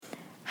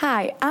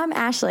Hi, I'm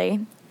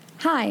Ashley.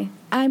 Hi,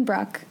 I'm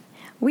Brooke.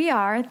 We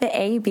are the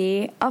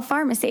AB of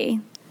Pharmacy.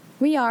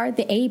 We are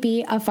the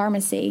AB of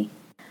Pharmacy.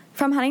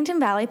 From Huntington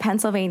Valley,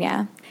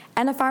 Pennsylvania,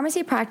 and a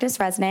pharmacy practice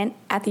resident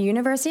at the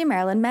University of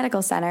Maryland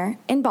Medical Center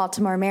in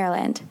Baltimore,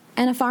 Maryland.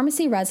 And a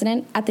pharmacy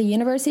resident at the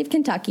University of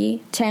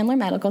Kentucky Chandler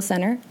Medical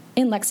Center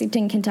in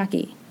Lexington,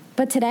 Kentucky.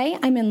 But today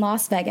I'm in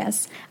Las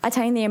Vegas,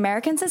 attending the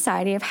American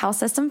Society of Health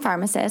System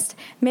Pharmacists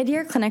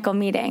mid-year clinical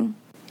meeting.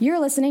 You're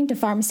listening to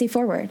Pharmacy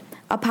Forward,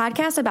 a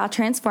podcast about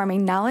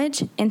transforming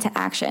knowledge into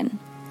action.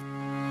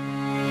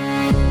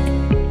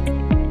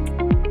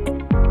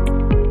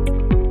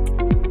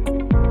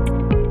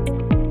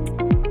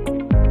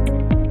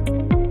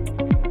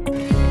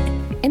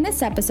 In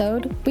this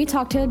episode, we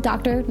talk to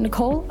Dr.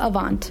 Nicole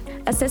Avant,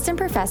 assistant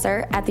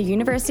professor at the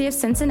University of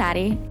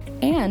Cincinnati,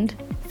 and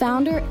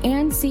founder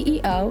and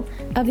CEO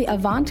of the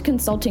Avant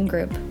Consulting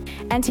Group,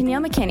 and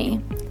Tennille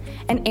McKinney,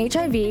 an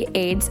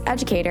HIV/AIDS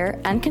educator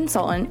and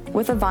consultant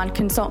with Avant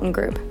Consulting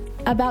Group,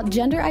 about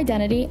gender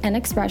identity and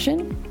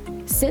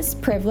expression, cis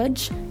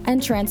privilege,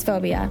 and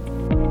transphobia.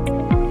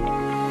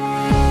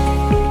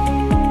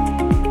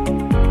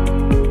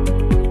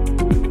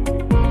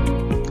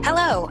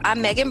 Hello,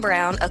 I'm Megan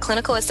Brown, a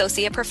clinical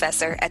associate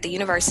professor at the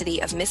University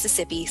of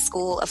Mississippi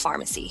School of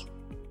Pharmacy.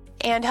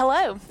 And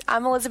hello,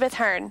 I'm Elizabeth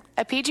Hearn,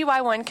 a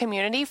PGY1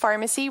 community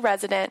pharmacy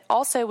resident,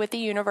 also with the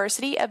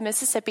University of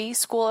Mississippi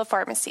School of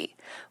Pharmacy.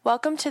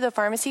 Welcome to the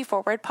Pharmacy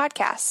Forward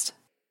podcast.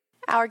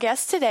 Our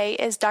guest today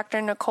is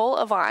Dr. Nicole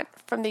Avant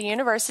from the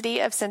University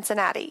of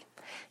Cincinnati.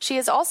 She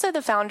is also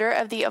the founder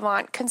of the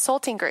Avant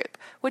Consulting Group,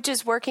 which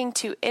is working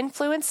to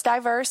influence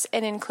diverse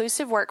and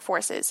inclusive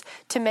workforces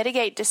to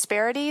mitigate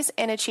disparities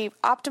and achieve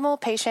optimal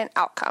patient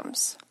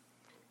outcomes.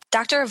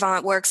 Dr.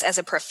 Avant works as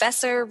a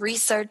professor,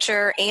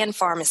 researcher, and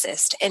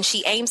pharmacist, and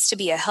she aims to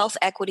be a health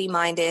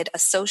equity-minded, a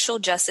social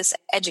justice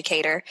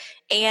educator,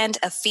 and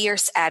a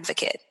fierce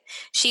advocate.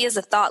 She is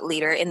a thought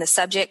leader in the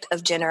subject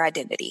of gender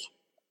identity.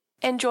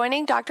 And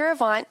joining Dr.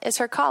 Avant is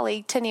her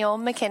colleague, Tennille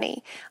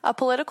McKinney, a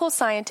political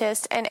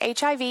scientist and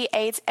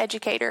HIV/AIDS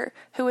educator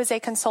who is a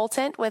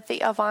consultant with the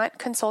Avant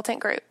Consultant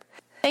Group.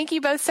 Thank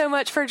you both so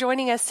much for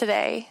joining us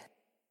today.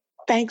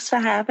 Thanks for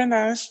having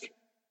us.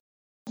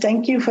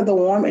 Thank you for the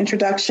warm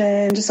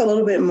introduction. Just a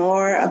little bit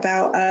more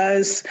about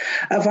us.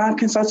 Avant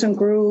Consulting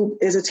Group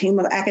is a team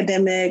of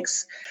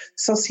academics,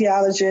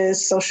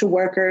 sociologists, social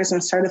workers,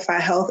 and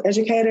certified health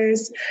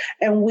educators.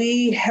 And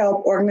we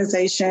help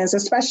organizations,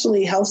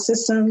 especially health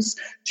systems,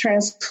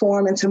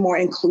 transform into more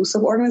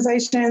inclusive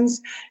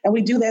organizations. And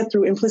we do that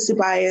through implicit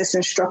bias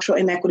and structural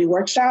inequity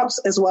workshops,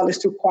 as well as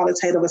through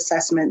qualitative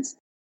assessments.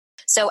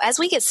 So as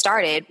we get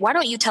started, why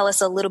don't you tell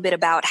us a little bit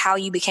about how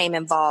you became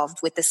involved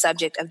with the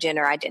subject of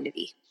gender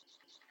identity?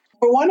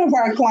 For one of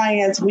our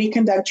clients, we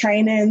conduct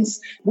trainings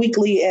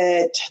weekly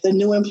at the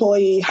new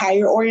employee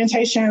hire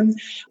orientation.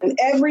 And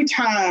every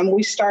time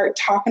we start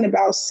talking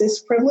about cis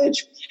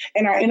privilege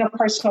in our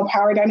interpersonal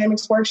power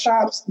dynamics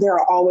workshops, there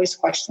are always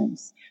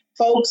questions.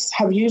 Folks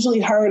have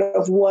usually heard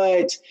of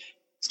what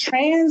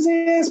trans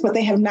is, but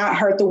they have not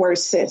heard the word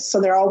cis,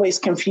 so they're always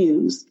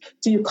confused.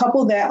 So you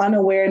couple that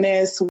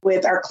unawareness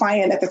with our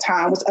client at the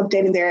time was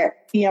updating their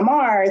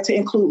EMR to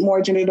include more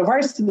gender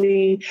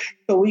diversity,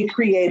 so we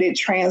created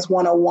Trans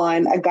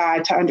 101, a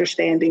guide to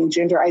understanding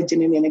gender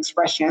identity and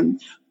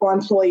expression for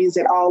employees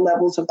at all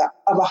levels of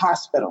a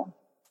hospital.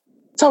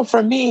 So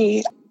for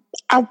me,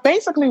 I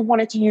basically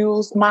wanted to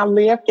use my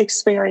lived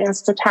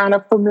experience to kind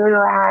of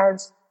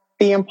familiarize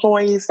the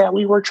employees that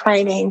we were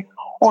training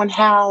on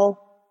how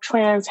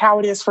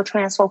it is for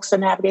trans folks to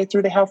navigate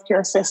through the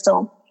healthcare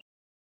system.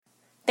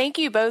 Thank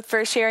you both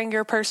for sharing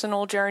your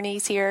personal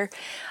journeys here.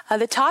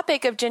 The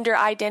topic of gender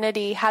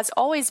identity has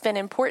always been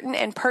important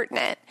and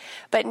pertinent,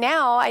 but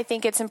now I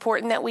think it's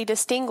important that we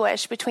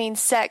distinguish between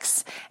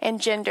sex and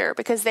gender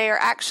because they are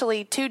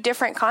actually two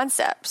different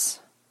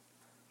concepts.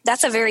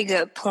 That's a very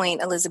good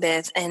point,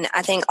 Elizabeth, and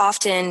I think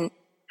often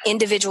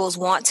individuals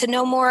want to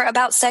know more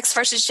about sex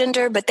versus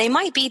gender, but they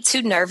might be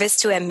too nervous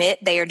to admit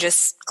they are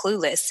just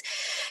clueless.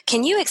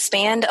 Can you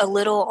expand a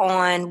little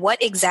on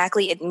what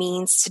exactly it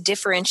means to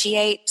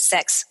differentiate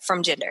sex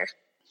from gender?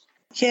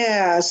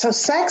 Yeah, so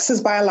sex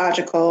is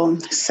biological.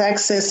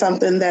 Sex is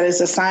something that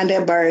is assigned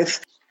at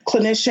birth.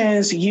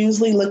 Clinicians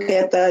usually look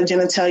at the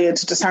genitalia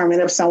to determine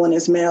if someone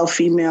is male,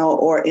 female,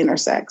 or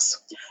intersex.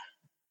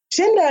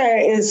 Gender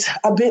is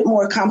a bit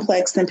more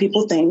complex than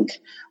people think.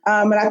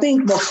 And I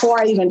think before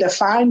I even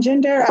define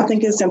gender, I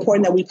think it's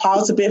important that we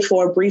pause a bit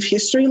for a brief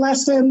history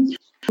lesson.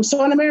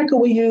 So in America,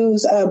 we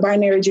use a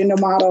binary gender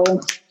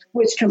model,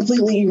 which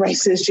completely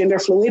erases gender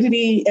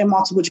fluidity and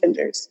multiple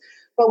genders.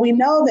 But we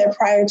know that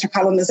prior to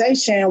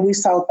colonization, we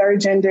saw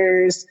third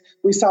genders,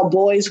 we saw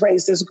boys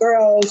raised as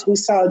girls, we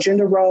saw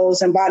gender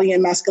roles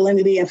embodying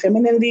masculinity and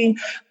femininity,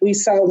 we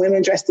saw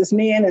women dressed as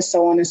men, and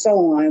so on and so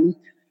on.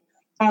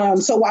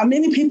 So while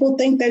many people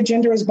think that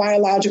gender is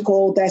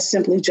biological, that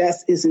simply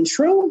just isn't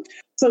true.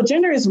 So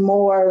gender is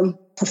more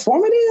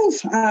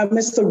performative.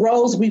 It's the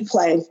roles we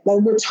play.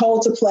 Like we're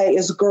told to play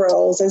as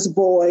girls, as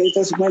boys,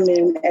 as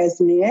women, as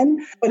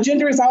men. But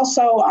gender is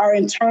also our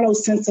internal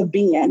sense of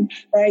being,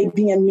 right?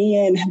 Being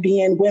men,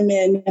 being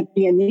women,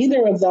 being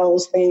neither of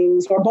those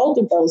things or both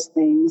of those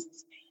things.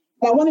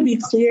 I want to be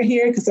clear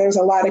here because there's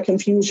a lot of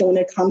confusion when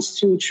it comes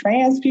to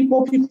trans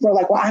people. People are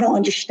like, well, I don't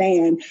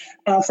understand.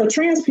 For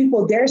trans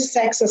people, their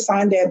sex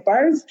assigned at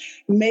birth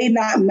may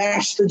not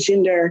match the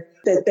gender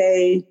that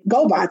they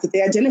go by, that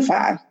they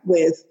identify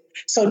with.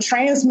 So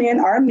trans men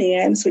are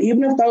men. So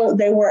even if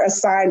they were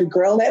assigned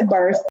girl at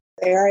birth,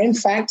 they are in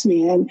fact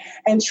men,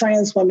 and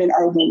trans women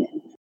are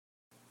women.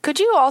 Could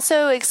you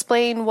also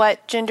explain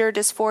what gender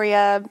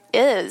dysphoria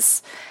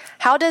is?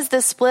 How does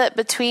the split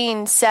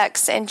between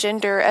sex and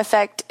gender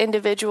affect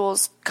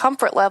individuals'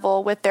 comfort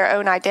level with their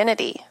own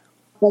identity?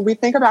 When we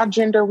think about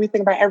gender, we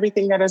think about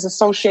everything that is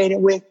associated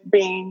with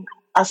being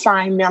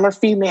assigned male or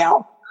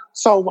female.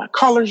 So what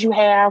colors you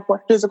have,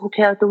 what physical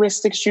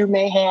characteristics you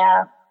may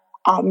have,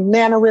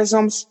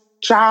 mannerisms,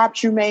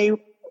 jobs you may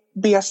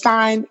be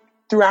assigned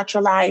throughout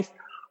your life,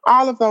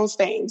 all of those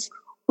things.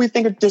 We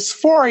think of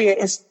dysphoria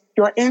as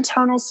your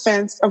internal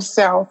sense of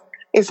self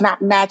is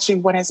not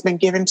matching what has been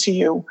given to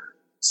you.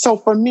 So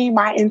for me,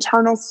 my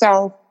internal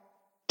self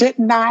did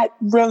not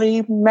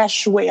really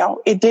mesh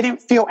well. It didn't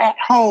feel at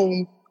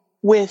home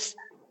with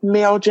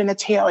male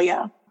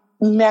genitalia,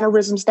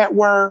 mannerisms that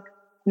were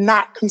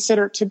not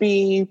considered to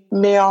be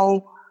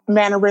male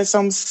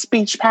mannerisms,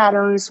 speech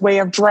patterns, way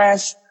of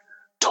dress,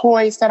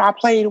 toys that I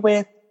played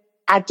with.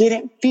 I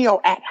didn't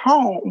feel at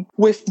home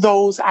with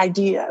those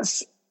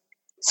ideas.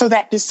 So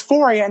that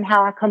dysphoria and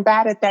how I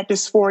combated that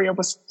dysphoria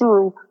was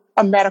through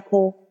a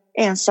medical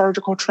and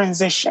surgical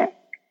transition.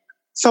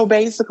 So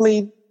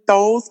basically,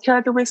 those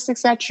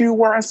characteristics that you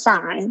were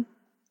assigned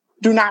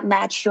do not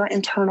match your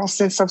internal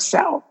sense of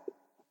self.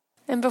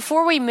 And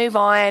before we move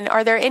on,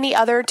 are there any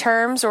other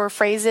terms or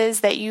phrases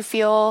that you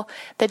feel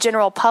the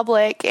general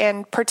public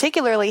and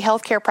particularly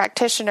healthcare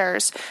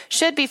practitioners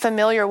should be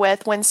familiar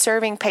with when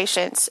serving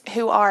patients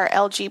who are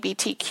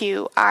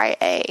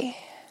LGBTQIA?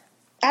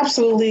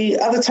 Absolutely.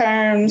 Other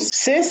terms.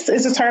 Cis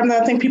is a term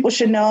that I think people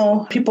should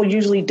know. People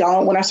usually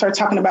don't. When I start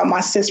talking about my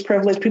cis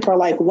privilege, people are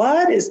like,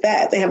 what is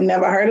that? They have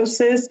never heard of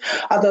cis,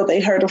 although they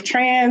heard of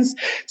trans.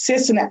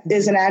 Cis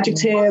is an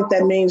adjective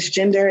that means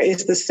gender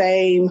is the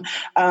same,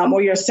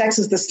 or your sex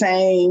is the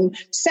same.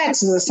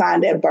 Sex is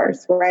assigned at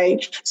birth,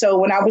 right? So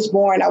when I was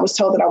born, I was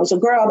told that I was a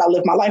girl. I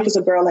lived my life as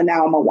a girl, and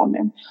now I'm a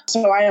woman.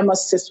 So I am a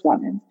cis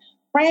woman.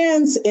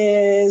 Trans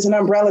is an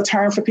umbrella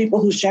term for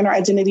people whose gender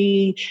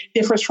identity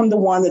differs from the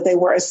one that they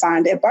were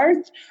assigned at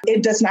birth.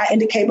 It does not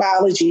indicate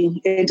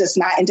biology. It does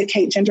not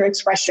indicate gender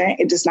expression.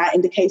 It does not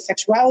indicate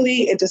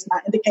sexuality. It does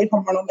not indicate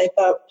hormonal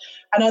makeup.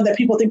 I know that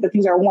people think that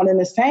these are one and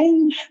the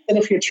same, that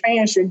if you're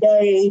trans, you're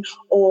gay,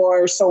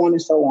 or so on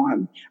and so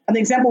on. An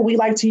example we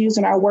like to use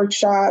in our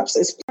workshops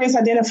is trans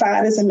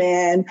identified as a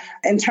man.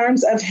 In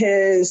terms of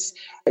his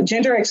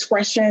gender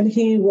expression,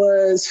 he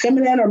was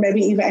feminine or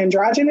maybe even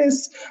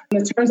androgynous.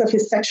 In terms of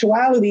his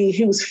sexuality,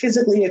 he was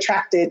physically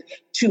attracted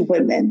to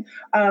women.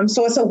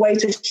 So it's a way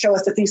to show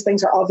us that these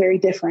things are all very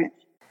different.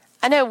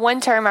 I know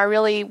one term I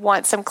really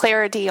want some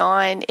clarity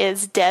on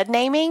is dead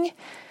naming.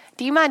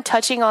 Do you mind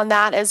touching on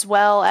that as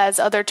well as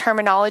other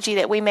terminology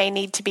that we may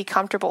need to be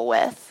comfortable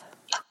with?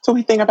 So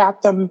we think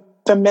about the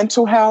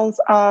mental health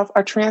of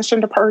a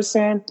transgender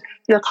person.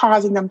 You're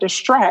causing them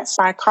distress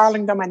by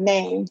calling them a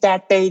name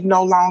that they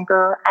no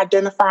longer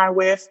identify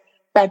with,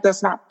 that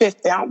does not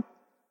fit them.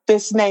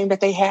 This name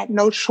that they had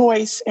no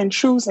choice in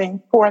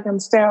choosing for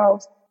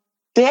themselves.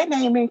 Dead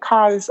naming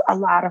causes a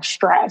lot of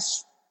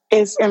stress.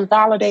 It's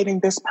invalidating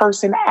this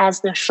person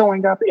as they're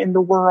showing up in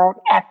the world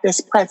at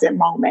this present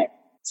moment.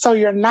 So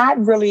you're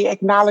not really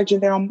acknowledging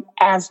them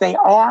as they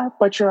are,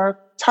 but you're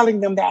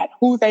telling them that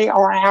who they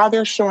are, how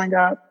they're showing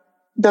up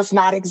does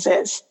not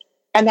exist.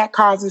 And that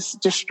causes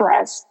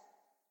distress.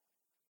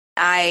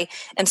 I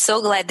am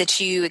so glad that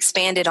you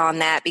expanded on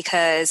that,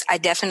 because I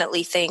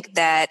definitely think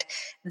that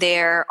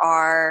there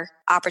are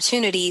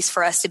opportunities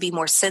for us to be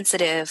more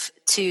sensitive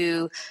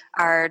to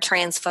our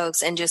trans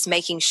folks and just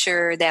making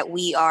sure that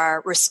we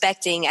are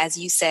respecting, as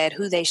you said,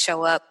 who they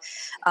show up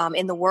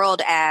in the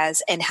world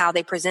as and how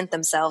they present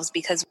themselves,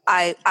 because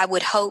I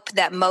would hope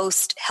that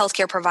most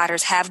healthcare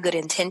providers have good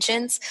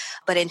intentions,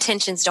 but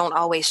intentions don't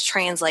always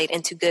translate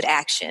into good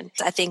action.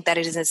 I think that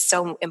it is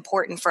so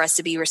important for us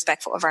to be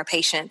respectful of our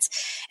patients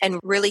and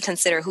really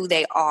consider who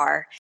they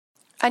are.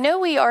 I know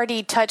we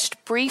already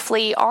touched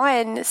briefly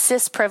on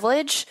cis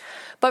privilege,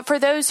 but for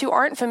those who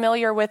aren't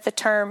familiar with the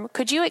term,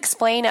 could you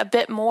explain a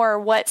bit more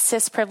what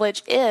cis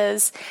privilege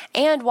is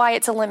and why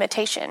it's a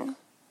limitation?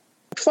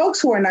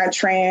 Folks who are not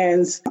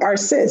trans are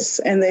cis,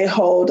 and they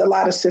hold a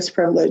lot of cis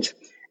privilege.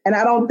 And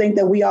I don't think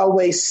that we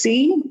always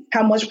see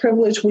how much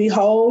privilege we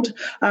hold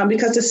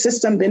because the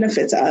system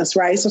benefits us,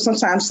 right? So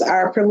sometimes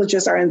our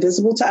privileges are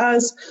invisible to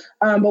us.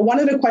 But one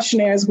of the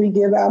questionnaires we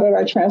give out at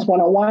our Trans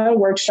 101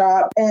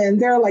 workshop,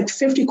 and there are like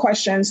 50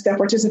 questions that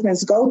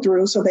participants go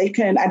through so they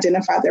can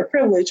identify their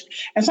privilege.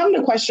 And some of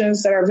the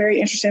questions that are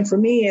very interesting for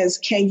me is,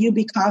 can you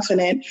be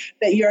confident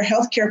that your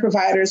healthcare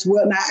providers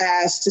will not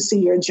ask to see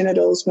your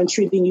genitals when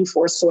treating you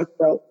for a sore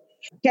throat?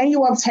 Can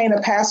you obtain a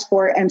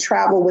passport and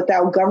travel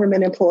without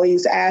government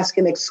employees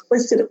asking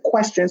explicit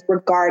questions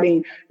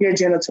regarding your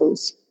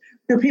genitals?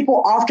 Do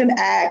people often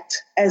act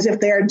as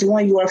if they are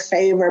doing you a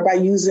favor by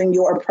using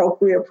your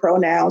appropriate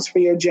pronouns for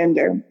your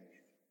gender?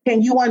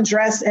 Can you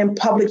undress in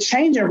public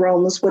changing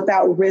rooms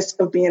without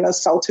risk of being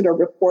assaulted or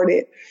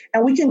reported?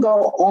 And we can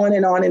go on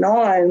and on and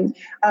on,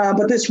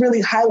 but this really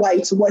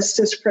highlights what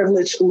cis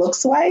privilege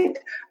looks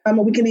like.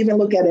 We can even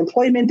look at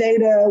employment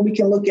data. We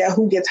can look at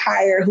who gets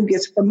hired, who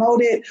gets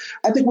promoted.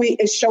 I think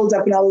it shows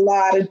up in a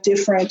lot of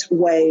different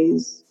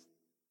ways.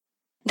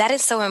 That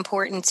is so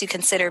important to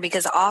consider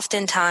because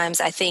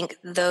oftentimes I think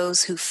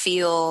those who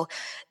feel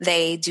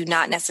they do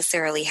not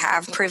necessarily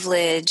have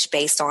privilege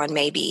based on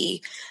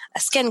maybe a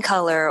skin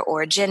color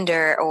or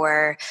gender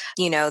or,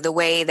 the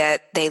way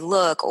that they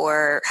look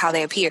or how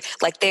they appear.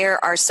 Like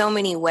there are so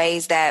many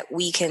ways that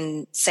we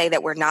can say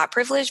that we're not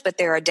privileged, but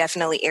there are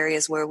definitely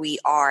areas where we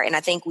are. And I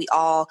think we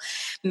all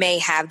may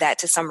have that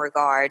to some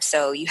regard.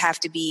 So you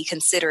have to be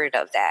considerate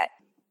of that.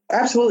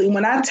 Absolutely.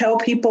 When I tell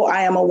people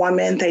I am a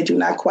woman, they do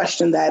not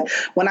question that.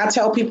 When I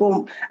tell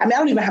people, I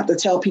don't even have to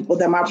tell people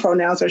that my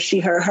pronouns are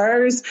she, her,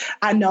 hers.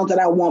 I know that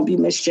I won't be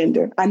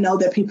misgendered. I know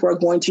that people are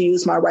going to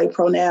use my right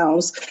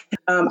pronouns.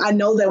 I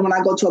know that when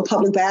I go to a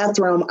public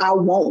bathroom, I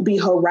won't be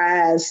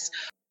harassed.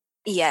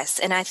 Yes.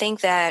 And I think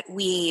that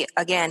we,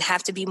 again,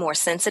 have to be more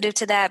sensitive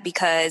to that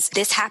because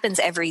this happens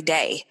every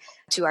day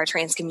to our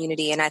trans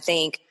community. And I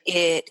think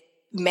it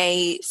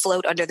may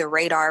float under the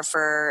radar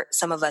for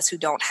some of us who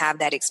don't have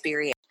that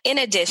experience. In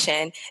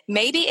addition,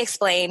 maybe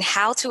explain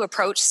how to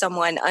approach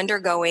someone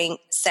undergoing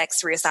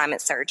sex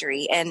reassignment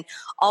surgery and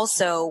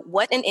also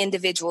what an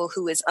individual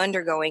who is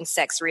undergoing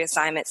sex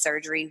reassignment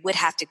surgery would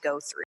have to go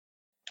through.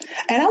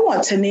 And I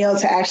want Tennille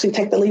to actually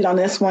take the lead on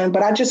this one,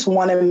 but I just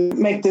want to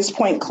make this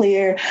point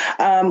clear.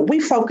 We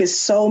focus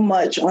so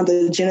much on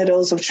the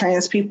genitals of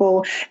trans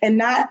people, and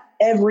not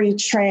every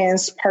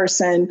trans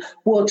person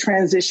will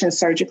transition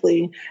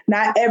surgically.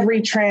 Not every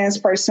trans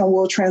person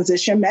will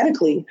transition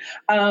medically.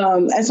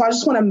 And so I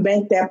just want to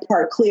make that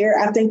part clear.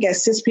 I think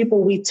as cis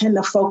people, we tend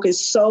to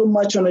focus so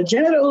much on the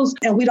genitals,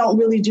 and we don't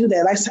really do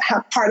that. That's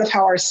part of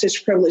how our cis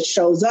privilege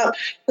shows up,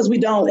 because we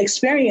don't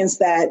experience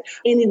that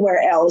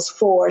anywhere else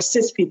for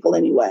cis people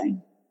anyway.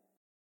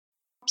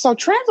 So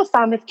trans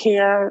affirmative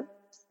care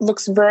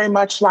looks very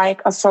much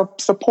like a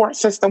support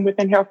system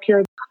within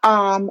healthcare.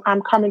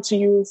 I'm coming to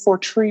you for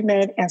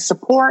treatment and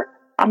support.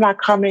 I'm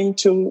not coming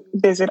to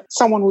visit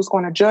someone who's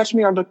going to judge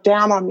me or look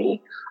down on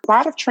me. A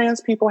lot of trans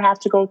people have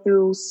to go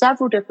through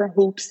several different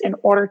hoops in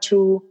order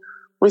to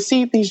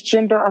receive these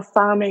gender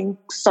affirming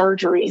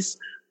surgeries.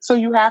 So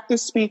you have to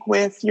speak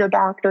with your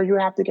doctor. You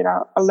have to get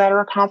a letter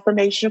of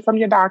confirmation from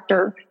your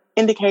doctor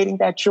indicating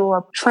that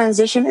your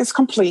transition is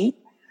complete.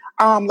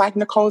 Like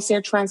Nicole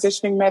said,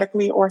 transitioning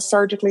medically or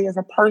surgically is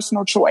a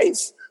personal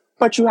choice,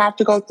 but you have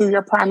to go through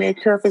your primary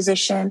care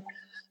physician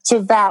to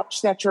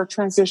vouch that your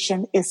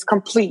transition is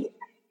complete.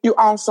 You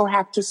also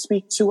have to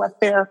speak to a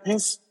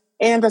therapist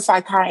and a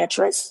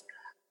psychiatrist.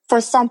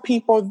 For some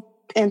people,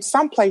 in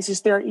some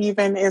places, there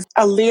even is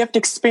a lived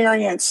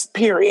experience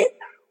period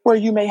where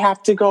you may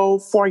have to go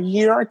for a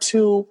year or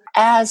two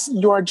as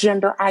your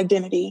gender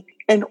identity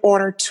in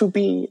order to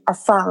be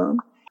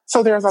affirmed.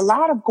 So there's a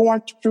lot of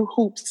going through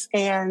hoops,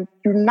 and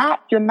you're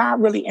not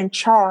really in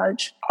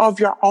charge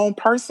of your own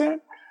person.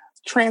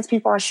 Trans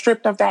people are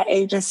stripped of that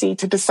agency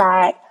to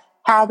decide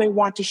how they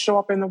want to show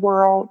up in the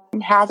world,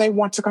 how they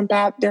want to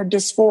combat their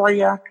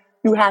dysphoria.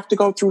 You have to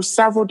go through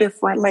several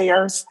different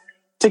layers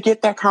to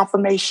get that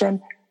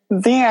confirmation.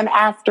 Then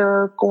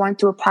after going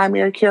through a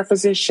primary care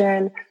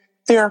physician,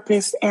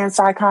 therapist, and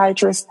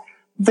psychiatrist,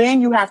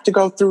 then you have to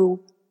go through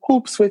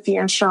hoops with the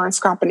insurance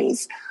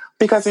companies,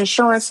 because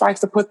insurance likes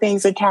to put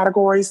things in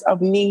categories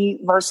of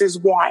need versus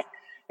want.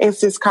 Is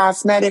this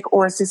cosmetic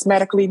or is this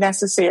medically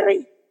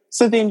necessary?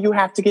 So then you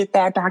have to get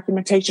that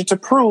documentation to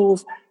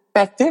prove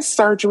that this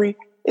surgery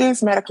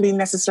is medically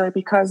necessary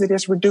because it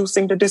is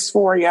reducing the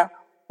dysphoria,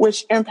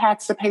 which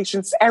impacts the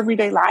patient's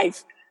everyday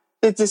life.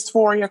 The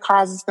dysphoria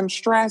causes them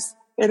stress.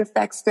 It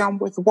affects them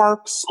with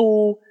work,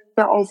 school,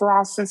 their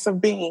overall sense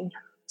of being.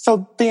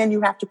 So then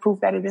you have to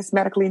prove that it is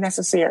medically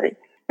necessary.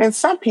 And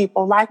some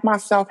people, like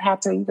myself,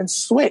 had to even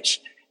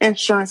switch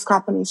insurance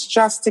companies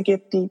just to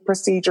get the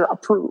procedure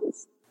approved.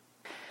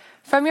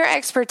 From your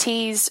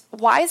expertise,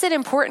 why is it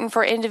important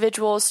for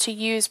individuals to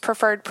use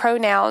preferred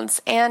pronouns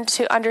and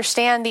to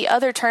understand the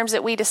other terms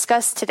that we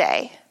discussed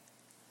today?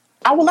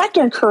 I would like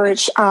to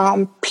encourage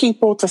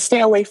people to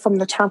stay away from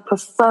the term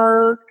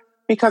preferred,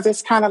 because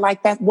it's kind of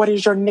like that. What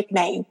is your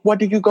nickname? What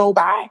do you go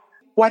by?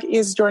 What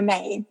is your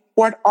name?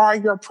 What are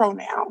your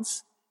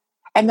pronouns?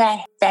 And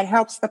that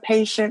helps the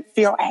patient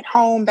feel at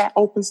home. That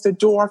opens the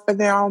door for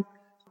them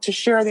to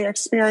share their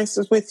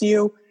experiences with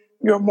you.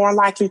 You're more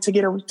likely to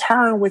get a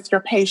return with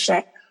your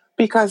patient,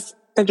 because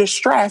the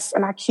distress,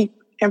 and I keep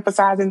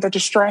emphasizing the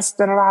distress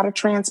that a lot of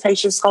trans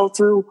patients go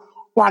through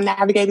while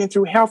navigating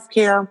through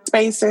healthcare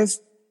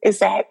spaces, is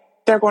that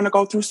they're going to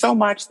go through so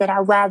much that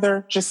I'd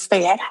rather just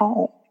stay at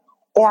home,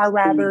 or I'd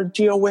rather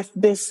deal with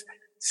this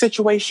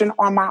situation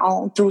on my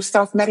own through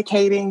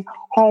self-medicating,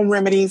 home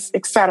remedies,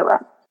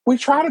 etc. We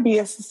try to be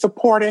as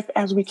supportive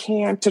as we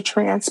can to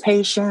trans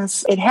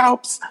patients. It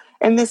helps,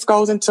 and this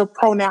goes into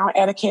pronoun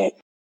etiquette.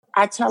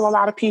 I tell a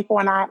lot of people,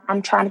 and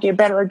I'm trying to get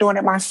better at doing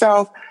it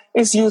myself,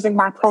 is using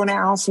my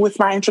pronouns with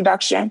my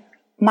introduction.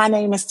 My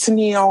name is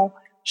Tennille,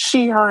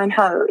 she, her, and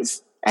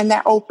hers. And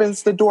that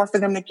opens the door for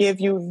them to give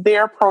you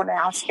their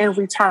pronouns in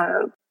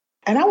return.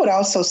 And I would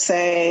also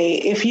say,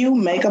 if you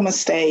make a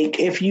mistake,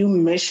 if you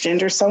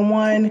misgender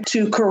someone,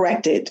 to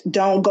correct it.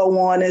 Don't go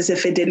on as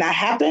if it did not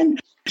happen.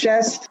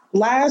 Just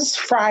last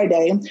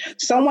Friday,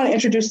 someone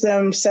introduced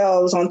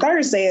themselves on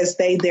Thursday as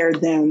they, their,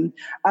 them.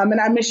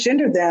 And I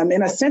misgendered them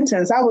in a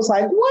sentence. I was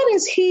like, what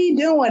is he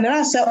doing? And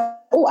I said,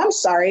 oh, I'm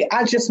sorry.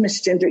 I just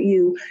misgendered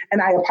you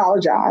and I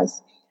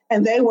apologize.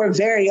 And they were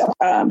very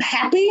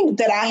happy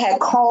that I had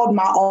called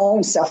my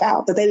own self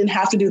out, that they didn't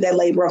have to do that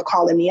labor of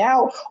calling me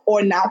out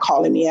or not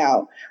calling me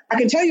out. I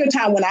can tell you a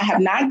time when I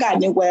have not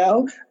gotten it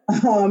well.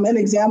 An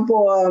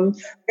example,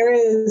 there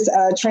is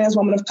a trans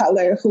woman of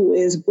color who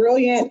is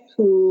brilliant,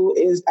 who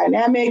is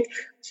dynamic.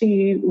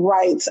 She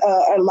writes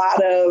a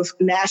lot of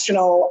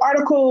national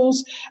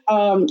articles,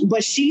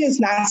 but she is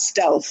not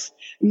stealth,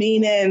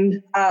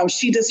 meaning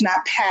she does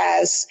not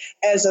pass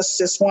as a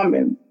cis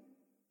woman.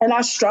 And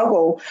I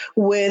struggle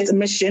with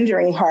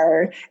misgendering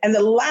her. And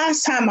the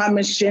last time I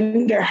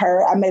misgendered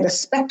her, I made a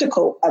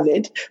spectacle of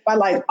it by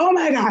like, oh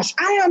my gosh,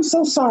 I am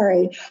so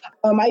sorry.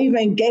 I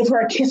even gave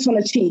her a kiss on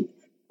the cheek.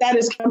 That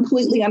is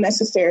completely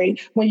unnecessary.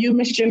 When you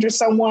misgender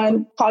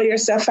someone, call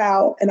yourself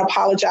out and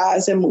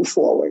apologize and move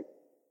forward.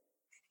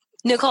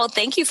 Nicole,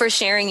 thank you for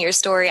sharing your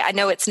story. I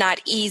know it's not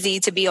easy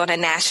to be on a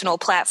national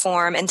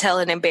platform and tell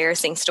an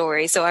embarrassing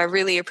story, so I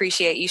really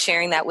appreciate you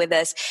sharing that with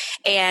us.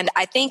 And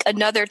I think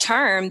another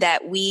term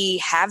that we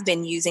have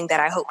been using that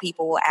I hope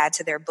people will add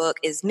to their book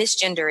is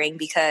misgendering,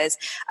 because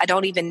I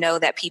don't even know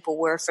that people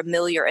were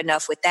familiar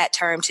enough with that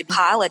term to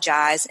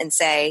apologize and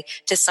say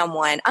to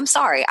someone, I'm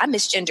sorry, I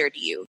misgendered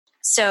you.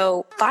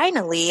 So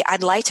finally,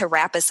 I'd like to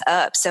wrap us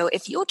up. So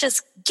if you'll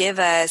just give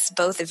us,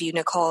 both of you,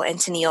 Nicole and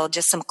Tennille,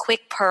 just some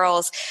quick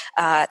pearls,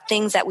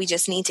 things that we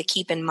just need to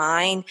keep in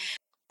mind.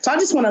 So I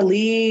just want to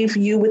leave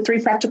you with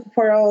 3 practical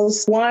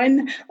pearls.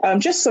 1,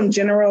 just some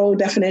general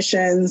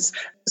definitions.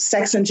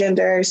 Sex and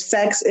gender.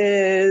 Sex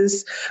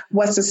is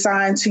what's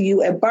assigned to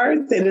you at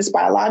birth. It is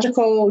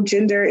biological.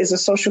 Gender is a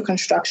social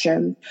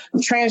construction.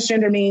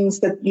 Transgender means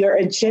that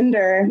your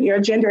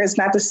gender is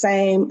not the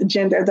same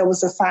gender that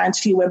was assigned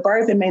to you at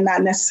birth. It may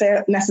not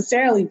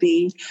necessarily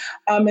be.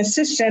 And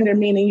cisgender,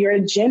 meaning your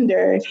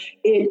gender,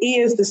 it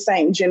is the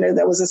same gender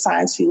that was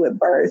assigned to you at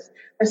birth.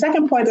 The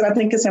second point that I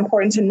think is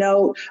important to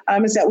note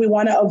is that we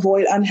want to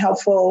avoid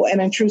unhelpful and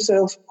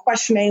intrusive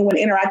questioning when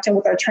interacting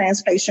with our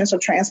trans patients or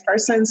trans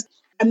persons.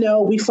 I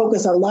know we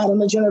focus a lot on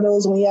the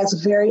genitals when we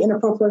ask very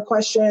inappropriate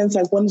questions,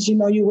 like when did you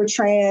know you were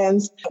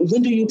trans?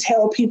 When do you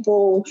tell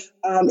people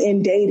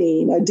in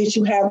dating? Or did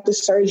you have the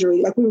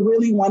surgery? Like, we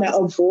really want to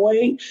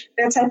avoid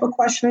that type of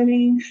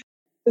questioning.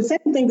 The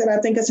second thing that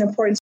I think is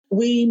important,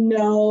 we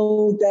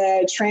know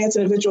that trans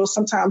individuals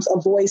sometimes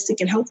avoid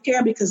seeking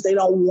healthcare because they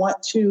don't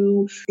want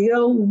to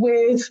deal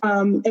with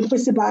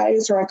implicit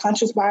bias or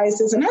unconscious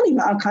biases, and not even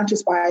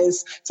unconscious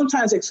bias,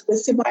 sometimes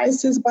explicit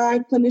biases by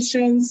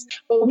clinicians.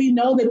 But we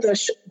know that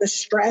the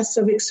stress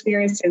of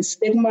experiencing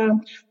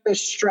stigma, the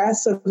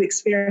stress of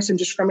experiencing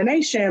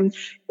discrimination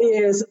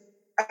is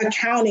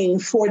accounting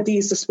for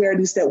these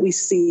disparities that we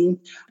see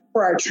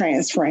for our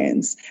trans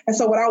friends. And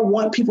so what I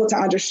want people to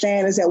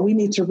understand is that we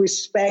need to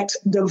respect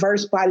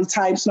diverse body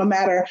types no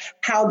matter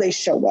how they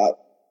show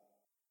up.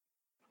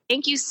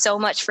 Thank you so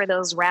much for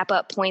those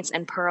wrap-up points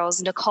and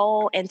pearls.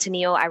 Nicole and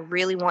Tennille, I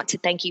really want to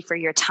thank you for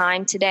your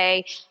time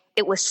today.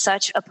 It was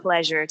such a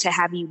pleasure to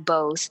have you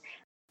both.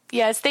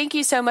 Yes, thank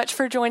you so much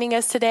for joining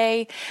us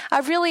today.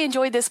 I've really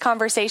enjoyed this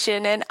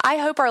conversation, and I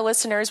hope our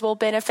listeners will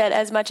benefit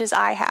as much as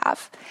I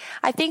have.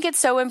 I think it's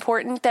so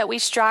important that we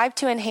strive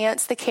to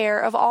enhance the care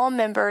of all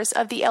members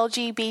of the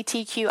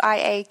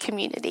LGBTQIA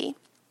community.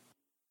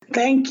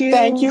 Thank you.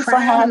 Thank you for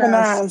having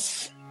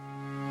us.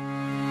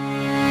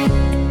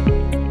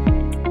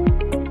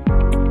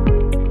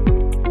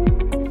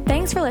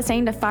 Thanks for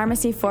listening to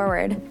Pharmacy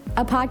Forward,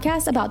 a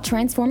podcast about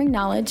transforming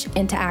knowledge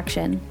into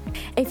action.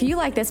 If you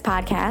like this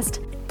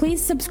podcast, please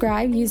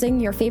subscribe using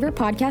your favorite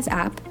podcast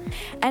app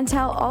and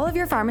tell all of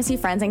your pharmacy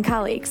friends and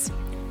colleagues.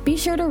 Be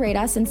sure to rate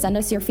us and send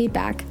us your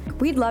feedback.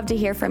 We'd love to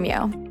hear from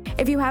you.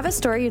 If you have a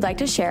story you'd like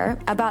to share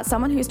about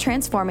someone who's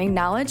transforming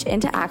knowledge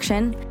into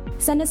action,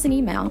 send us an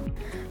email.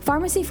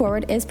 Pharmacy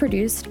Forward is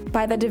produced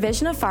by the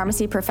Division of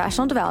Pharmacy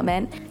Professional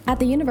Development at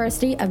the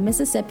University of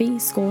Mississippi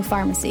School of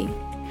Pharmacy.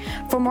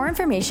 For more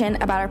information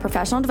about our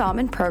professional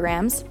development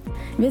programs,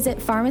 visit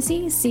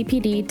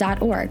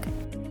pharmacycpd.org.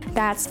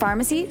 That's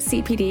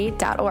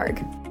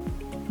pharmacycpd.org.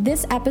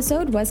 This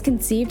episode was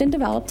conceived and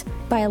developed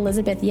by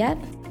Elizabeth Yett,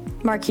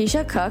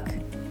 Markeisha Cook,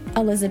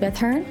 Elizabeth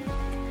Hearn,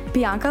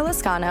 Bianca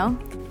Lascano,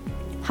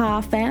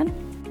 Ha Fan,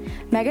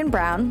 Megan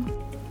Brown,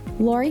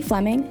 Lori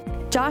Fleming,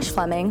 Josh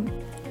Fleming,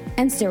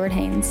 and Stuart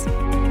Haynes.